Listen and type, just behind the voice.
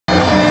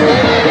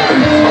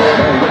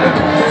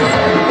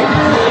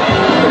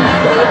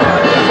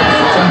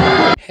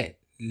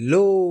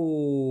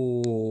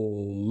Hello,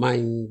 my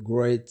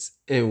great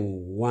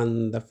and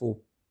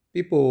wonderful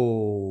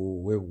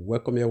people. We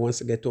welcome you once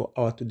again to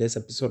our today's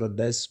episode of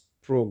this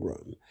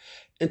program.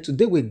 And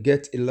today we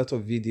get a lot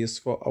of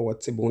videos for our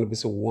table. We'll be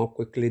so one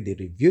quickly the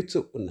review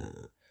to una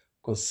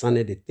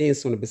concerning the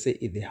things when we say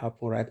if they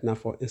happen right now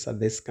for inside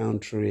this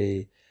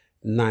country,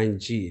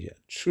 Nigeria.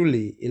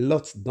 Truly, a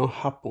lot don't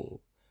happen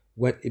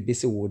when it be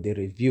say with the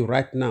review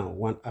right now,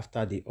 one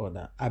after the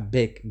other. I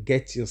beg,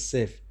 get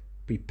yourself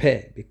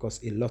prepare because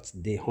a lot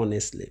they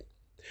honestly.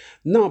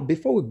 Now,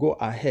 before we go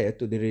ahead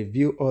to the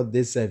review all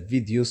these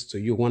videos to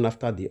you one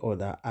after the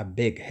other, I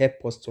beg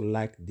help us to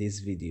like this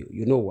video.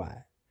 You know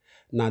why?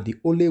 Now, the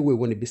only way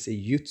when it be say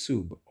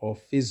YouTube or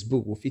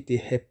Facebook will fit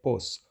help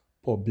us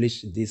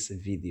publish this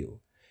video.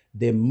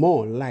 The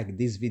more like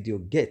this video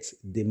gets,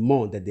 the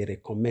more that they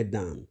recommend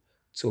them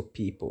to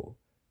people.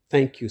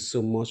 Thank you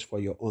so much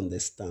for your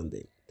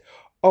understanding.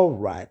 All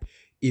right.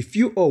 If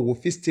you all will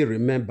still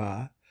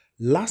remember,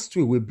 last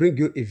week we bring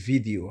you a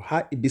video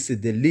how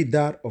Ibisi, the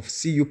leader of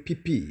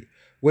CUPP,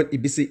 when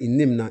Ibisi in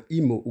name na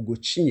Imo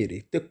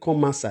Ugochinyere, take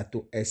come outside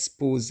to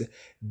expose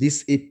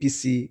this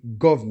APC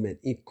government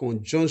in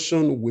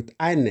conjunction with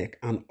INEC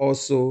and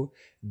also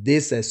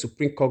this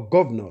Supreme Court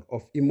governor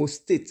of Imo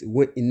State,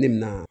 when in name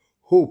na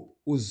Hope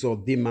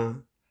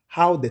Uzodinma,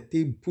 how they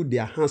put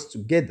their hands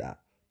together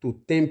to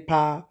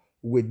tamper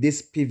with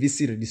this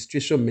PVC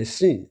registration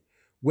machine,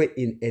 where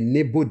it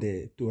enable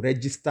them to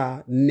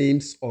register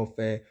names of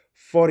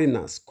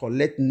foreigners,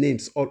 collect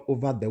names all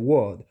over the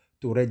world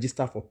to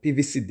register for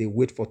PVC. They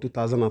wait for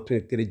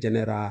 2023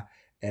 general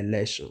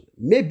election.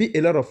 Maybe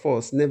a lot of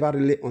us never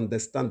really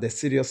understand the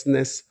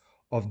seriousness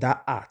of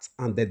that act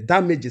and the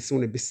damages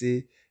when we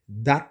say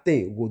that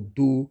thing will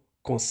do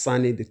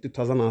concerning the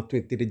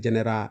 2023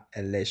 general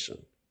election.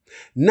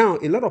 Now,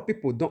 a lot of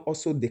people don't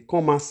also they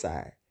come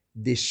outside,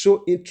 they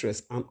show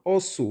interest, and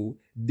also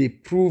they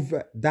prove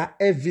that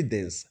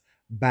evidence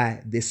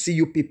by the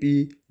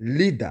CUPP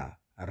leader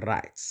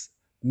rights.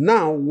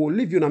 Now, we'll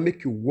leave you and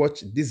make you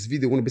watch this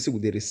video when we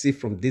they receive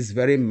from this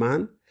very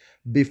man.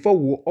 Before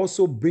we'll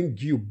also bring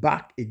you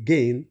back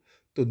again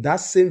to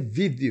that same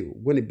video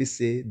when it be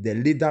say the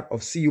leader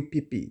of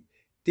CUPP,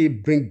 they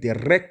bring the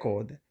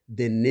record,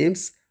 the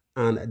names,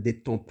 and the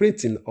thumb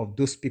printing of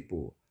those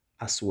people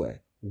as well.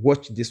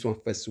 Watch this one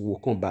first. We'll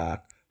come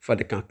back for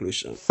the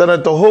conclusion.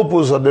 Senator Hope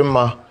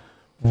Uzodinma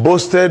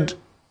boasted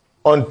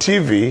on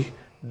TV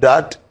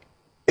that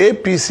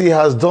APC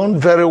has done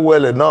very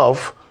well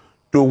enough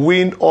to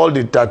win all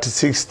the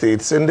 36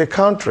 states in the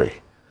country.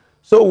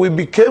 So we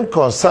became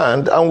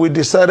concerned and we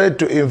decided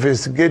to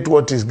investigate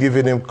what is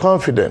giving him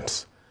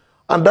confidence.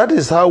 And that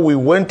is how we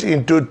went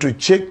into to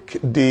check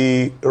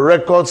the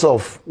records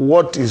of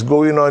what is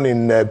going on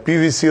in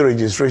PVC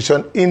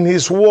registration in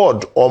his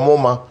ward,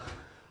 Omoma.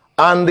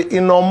 And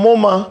in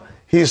Omoma,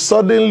 he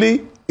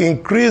suddenly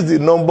increased the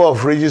number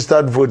of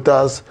registered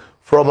voters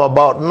from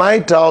about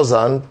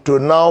 9,000 to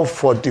now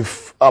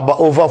about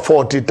over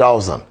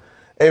 40,000.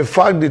 In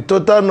fact, the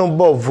total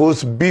number of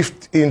votes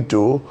beefed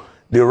into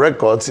the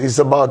records is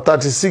about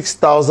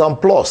 36,000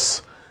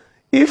 plus.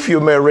 If you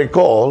may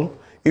recall,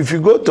 if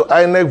you go to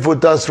INEC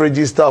voters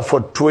register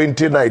for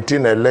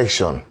 2019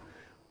 election,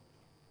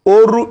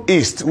 Oru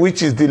East,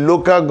 which is the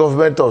local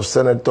government of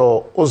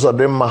Senator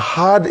Uzodinma,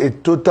 had a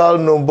total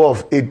number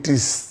of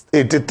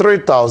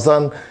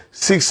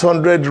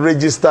 83,600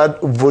 registered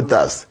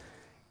voters.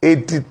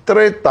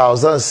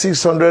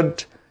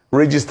 83,600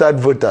 registered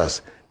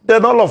voters.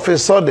 Then all of a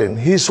sudden,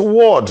 his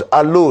ward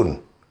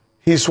alone,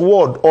 his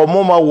ward, or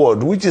Moma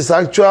ward, which is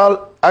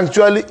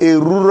actually a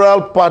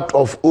rural part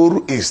of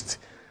Oru East,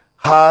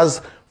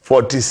 has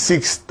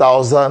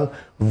 46,000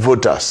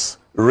 voters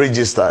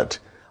registered.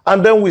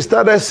 And then we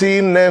started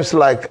seeing names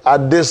like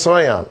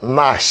Adesoyan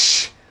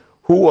Nash,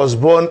 who was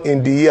born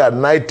in the year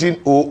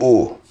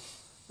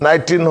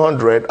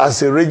 1900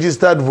 as a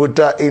registered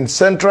voter in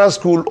Central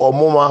School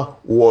Omoma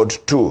Ward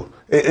 2,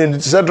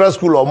 in Central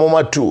School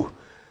Omoma 2.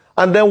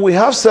 And then we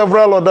have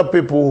several other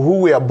people who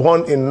were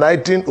born in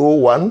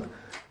 1901,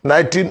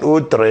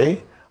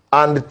 1903,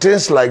 and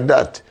things like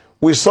that.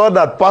 We saw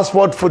that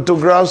passport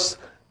photographs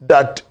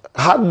that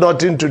had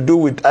nothing to do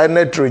with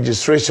INEC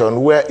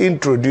registration were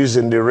introduced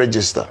in the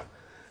register.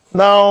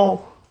 Now,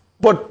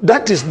 but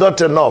that is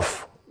not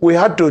enough. We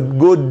had to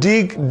go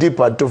dig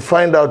deeper to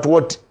find out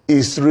what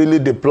is really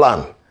the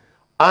plan.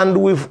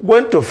 And we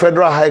went to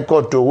Federal High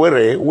Court to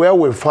Owerri, where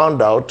we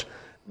found out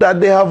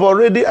that they have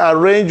already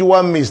arranged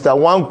one Mr.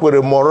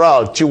 Wankwere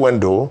Moral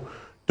Chiwendo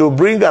to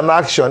bring an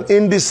action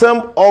in the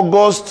same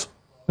August,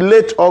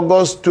 late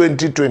August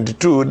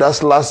 2022,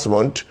 that's last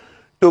month,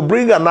 to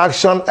bring an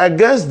action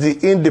against the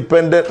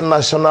Independent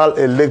National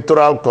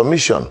Electoral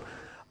Commission.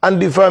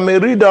 And if I may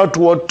read out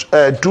what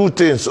two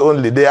things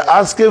only, they are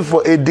asking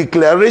for a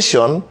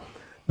declaration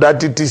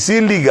that it is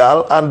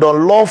illegal and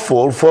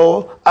unlawful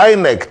for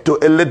INEC to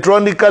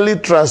electronically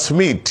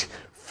transmit,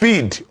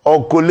 feed,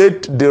 or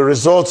collate the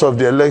results of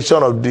the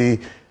election of the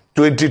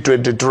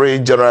 2023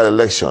 general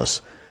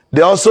elections.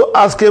 They're also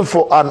asking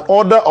for an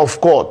order of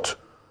court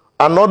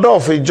an order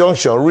of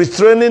injunction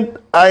restraining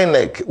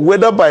INEC,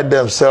 whether by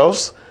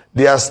themselves,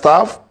 their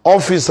staff,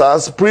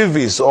 officers,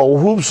 privies, or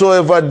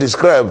whomsoever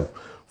described,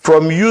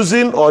 from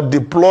using or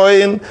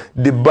deploying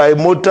the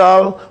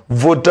bimodal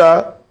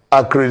voter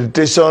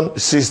accreditation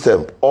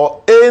system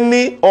or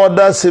any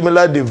other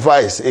similar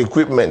device,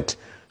 equipment.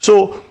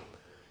 So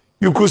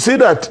you could see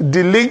that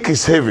the link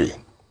is heavy.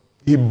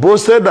 He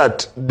boasted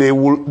that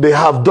they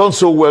have done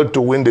so well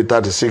to win the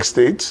 36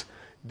 states.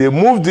 They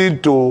moved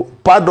in to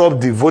pad up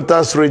the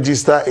voters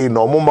register in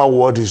Omuma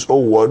ward, his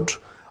own ward,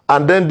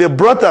 and then they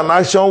brought an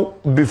action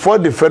before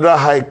the Federal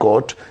High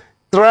Court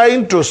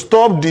trying to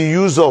stop the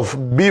use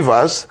of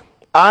beavers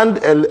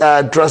and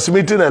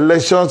transmitting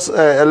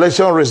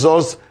election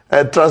results,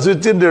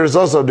 transmitting the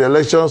results of the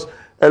elections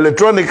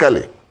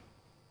electronically.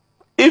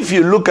 If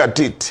you look at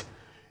it,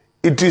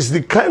 it is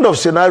the kind of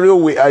scenario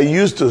we are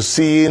used to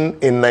seeing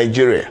in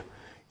Nigeria.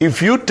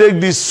 If you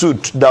take this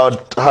suit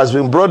that has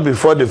been brought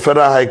before the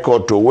Federal High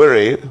Court to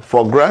Owerri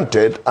for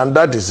granted, and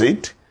that is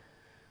it,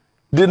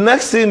 the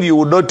next thing you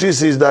will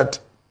notice is that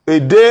a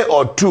day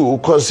or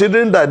two,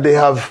 considering that they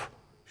have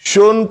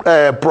shown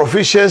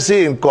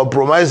proficiency in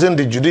compromising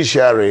the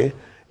judiciary,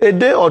 a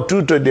day or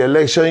two to the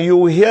election, you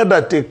will hear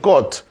that a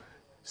court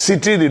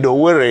sitting in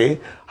Owerri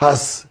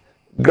has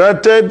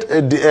granted,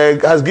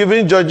 has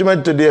given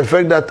judgment to the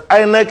effect that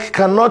INEC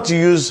cannot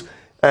use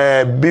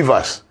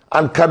beavers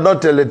and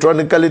cannot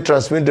electronically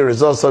transmit the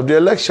results of the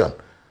election.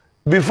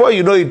 Before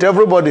you know it,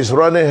 everybody's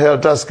running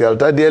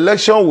helter-skelter. The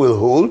election will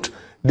hold,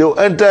 they'll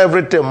enter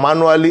everything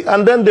manually,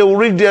 and then they will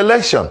rig the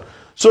election.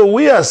 So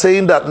we are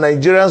saying that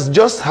Nigerians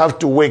just have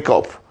to wake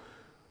up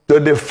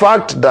to the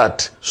fact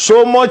that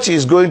so much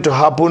is going to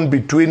happen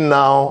between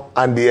now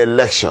and the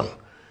election.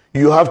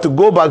 You have to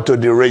go back to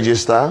the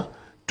register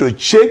to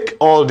check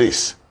all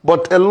this.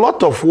 But a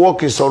lot of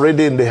work is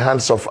already in the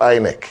hands of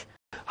INEC.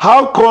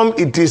 How come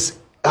it is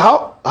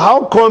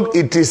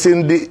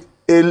in the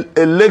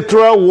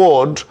electoral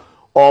ward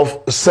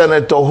of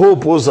Senator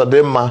Hope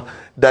Uzodimma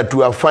that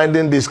we are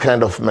finding this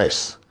kind of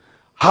mess?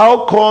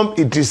 How come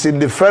it is in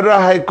the Federal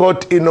High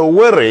Court in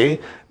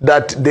Owerri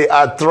that they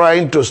are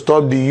trying to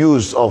stop the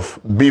use of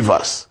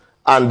beavers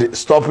and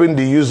stopping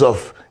the use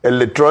of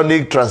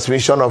electronic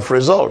transmission of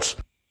results?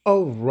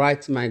 All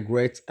right, my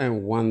great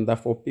and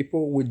wonderful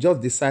people, we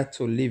just decided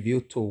to leave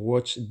you to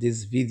watch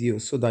this video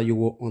so that you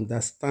will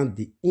understand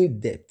the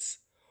in-depth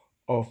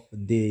of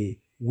the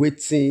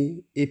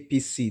waiting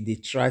APC they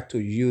try to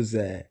use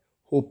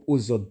Hope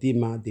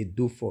Uzodimma they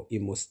do for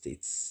Imo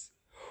States.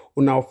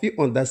 Now, if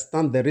you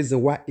understand the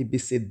reason why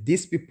APC,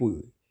 these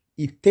people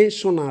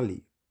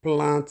intentionally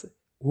plant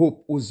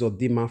Hope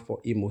Uzodimma for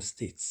Imo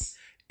States.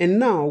 And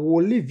now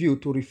we'll leave you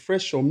to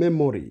refresh your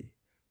memory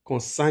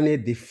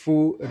concerning the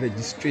full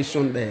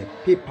registration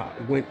paper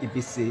when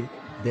APC,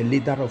 the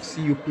leader of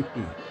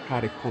CUPP,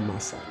 Harry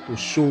Komasa, to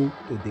show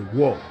to the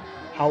world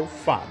how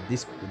far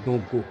these people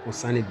don't go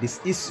concerning this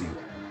issue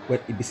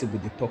what APC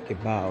will talk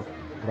about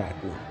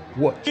right now.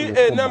 What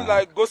a name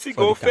like Gosi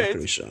Go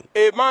Faith,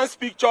 a man's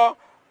picture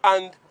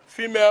and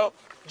female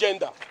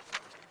gender.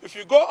 If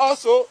you go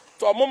also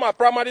to Omuma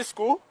Primary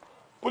School,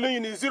 pulling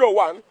in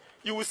 01,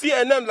 you will see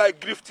a name like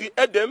Grifty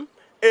Edem,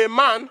 a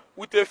man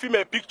with a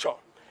female picture.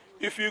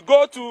 If you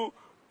go to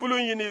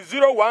Pulling in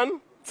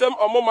 01, same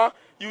Omuma,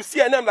 you see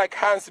a name like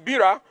Hans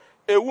Bira,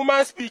 a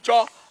woman's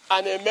picture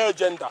and a male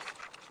gender.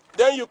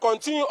 Then you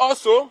continue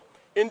also,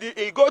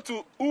 you go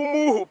to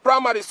Umuhu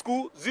Primary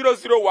School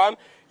 001,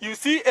 you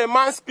see a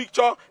man's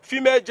picture,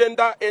 female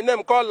gender, a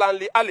name called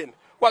Lanley Allen.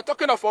 We're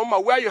talking of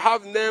Omuma where you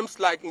have names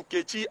like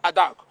Nkechi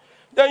Adak.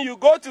 Then you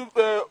go to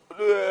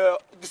the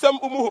same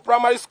Umuhu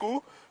Primary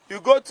School, you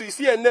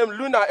see a name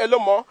Luna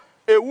Elomo,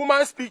 a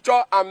woman's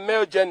picture and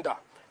male gender.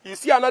 You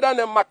see another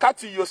name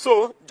Makati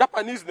Yoso,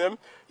 Japanese name.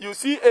 You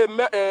see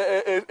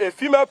a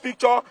female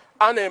picture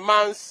and a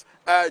man's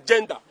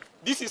gender.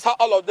 This is how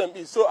all of them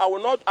is. So I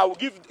will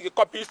give the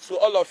copies to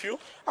all of you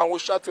and we'll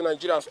share to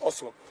Nigerians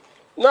also.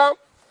 Now,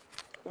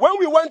 when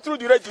we went through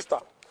the register,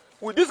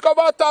 we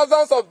discovered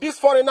thousands of these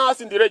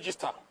foreigners in the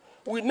register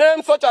with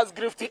names such as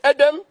Grifty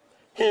Edem,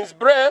 Hins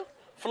Bray,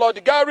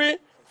 Floyd Gary,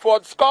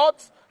 Ford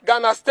Scott,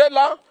 Ghana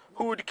Stella,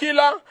 Hood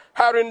Killer,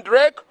 Harin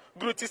Drake,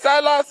 Gruti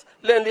Silas,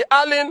 Lenley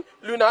Allen,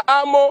 Luna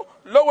Amo,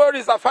 Lower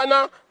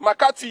Rizafana,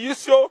 Makati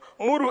Yusio,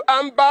 Muru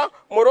Amba,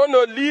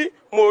 Morono Lee,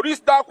 Maurice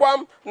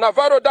Dakwam,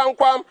 Navarro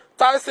Dankwam,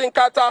 Tyson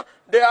Kata.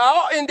 They are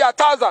all in their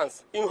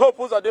thousands in Hope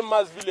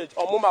Uzodimma's village,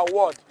 Omuma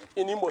ward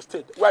in Imo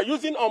State. We are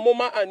using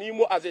Omuma and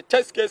Imo as a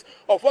test case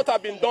of what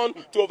have been done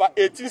to over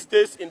 18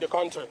 states in the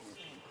country.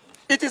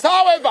 It is,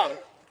 however,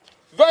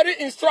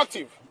 very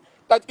instructive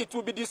that it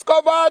will be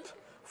discovered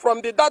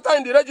from the data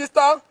in the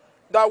register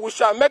that we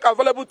shall make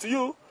available to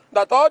you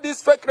that all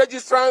these fake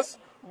registrants,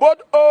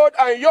 both old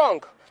and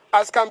young,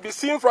 as can be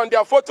seen from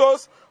their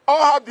photos,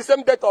 all have the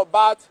same date of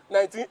birth,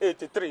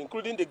 1983,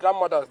 including the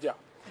grandmothers there.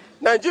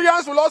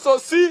 Nigerians will also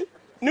see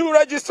new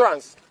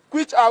registrants,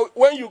 which are,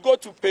 when you go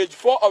to page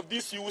 4 of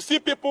this, you will see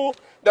people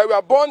that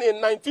were born in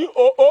 1900,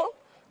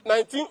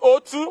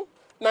 1902,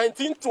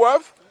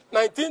 1912,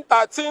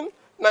 1913,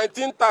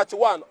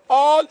 1931,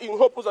 all in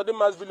Hope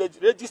Uzodima's village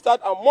registered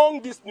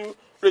among this new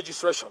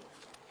registration,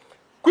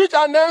 which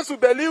are names we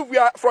believe we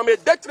are from a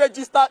death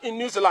register in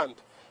New Zealand.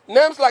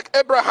 Names like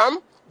Abraham,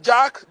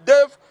 Jack,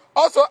 Dave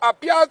also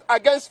appeared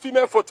against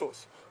female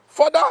photos.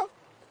 Further,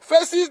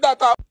 faces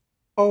that are...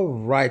 All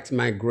right,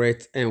 my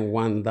great and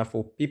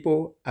wonderful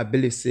people, I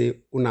believe say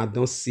una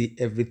don't see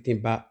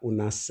everything by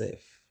una self.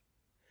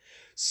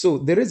 So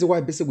the reason why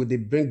basically they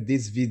bring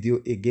this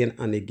video again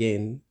and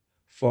again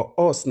for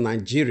us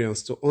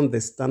Nigerians to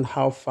understand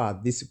how far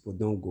these people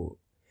don't go.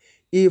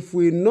 If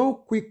we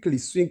not quickly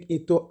swing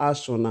into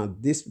action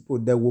and these people,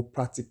 they will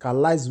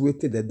practicalize what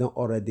they don't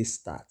already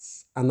start.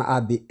 And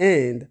at the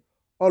end,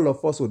 all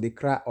of us will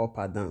cry up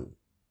and down.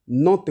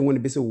 Nothing when the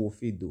basic will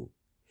feed do.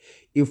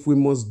 If we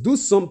must do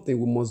something,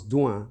 we must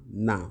do it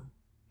now.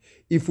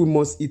 If we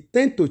must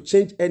intend to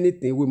change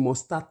anything, we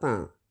must start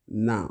it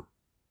now.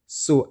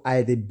 So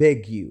I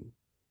beg you,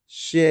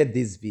 share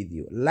this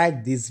video,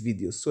 like this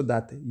video, so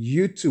that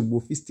YouTube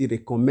will still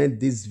recommend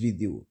this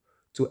video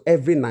to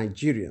every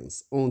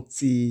Nigerians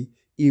until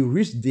it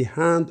reach the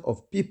hand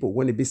of people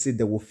when they say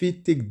they will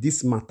take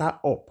this matter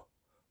up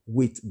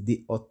with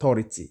the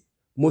authority,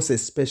 most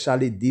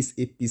especially this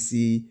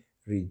APC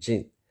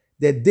regime.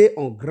 The day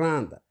on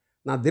ground.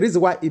 Now, the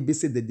reason why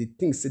ABC that the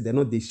things say they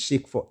know they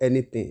shake for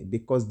anything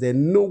because they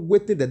know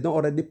waiting they don't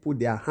already put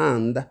their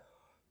hand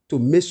to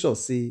make sure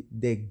say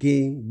they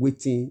gain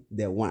waiting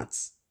they want.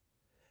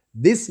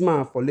 This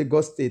man for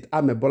Lagos State,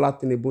 Amebola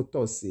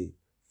Tinubu, say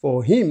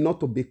for him not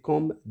to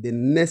become the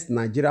next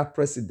Nigeria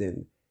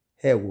president,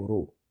 he will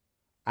rule.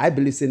 I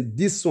believe saying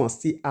this one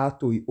still out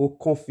to be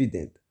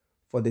confident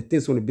for the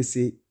things when they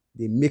say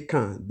they make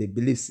they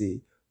believe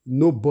say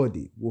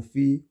nobody will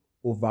feel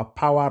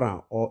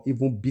overpower or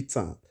even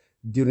beaten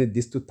during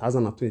this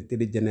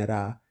 2023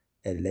 general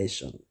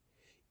election.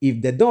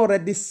 If they don't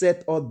already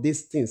set all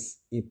these things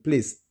in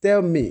place,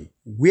 tell me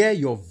where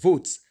your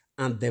votes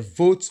and the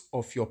votes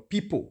of your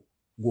people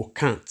will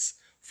count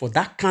for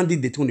that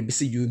candidate when they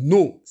say you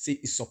know say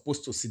is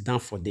supposed to sit down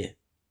for there.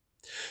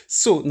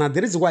 So now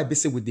there is why I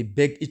say we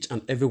beg each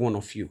and every one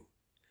of you.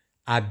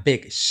 I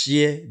beg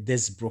share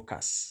this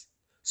broadcast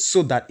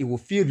so that it will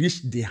feel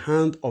reach the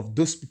hand of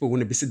those people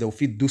when they say they will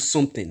feel do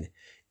something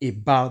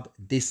about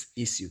this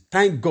issue.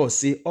 Thank God,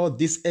 say all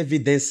these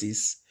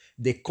evidences,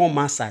 they come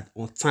outside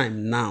on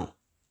time now.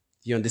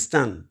 You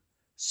understand?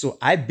 So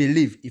I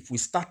believe if we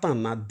start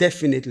on now,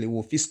 definitely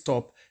we'll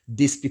stop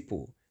these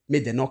people. May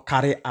they not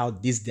carry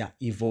out this their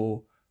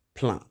evil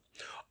plan.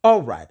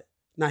 All right.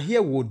 Now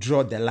here we'll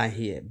draw the line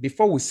here.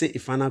 Before we say a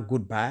final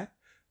goodbye,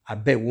 I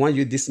beg want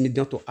you this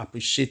medium to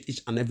appreciate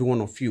each and every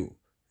one of you.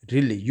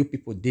 Really, you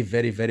people did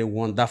very, very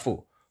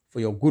wonderful. For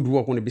your good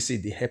work, when they say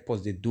the help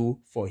us they do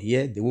for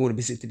here, they want to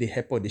be say they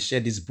help us, they share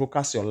this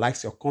broadcast, your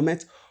likes, your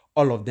comments,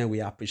 all of them, we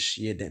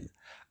appreciate them.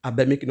 I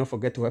bet make you not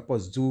forget to help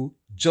us do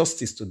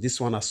justice to this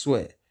one as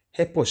well.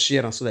 Help us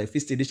share and so that if we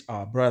still reach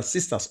our brothers and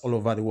sisters all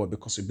over the world,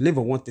 because we believe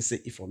we want to say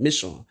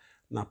information,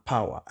 not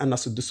power. And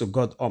as we do so,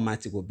 God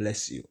Almighty will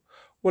bless you.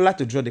 We'd like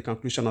to draw the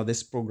conclusion of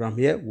this program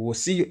here. We will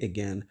see you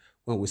again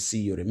when we see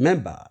you.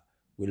 Remember,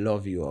 we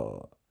love you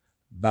all.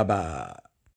 Bye-bye.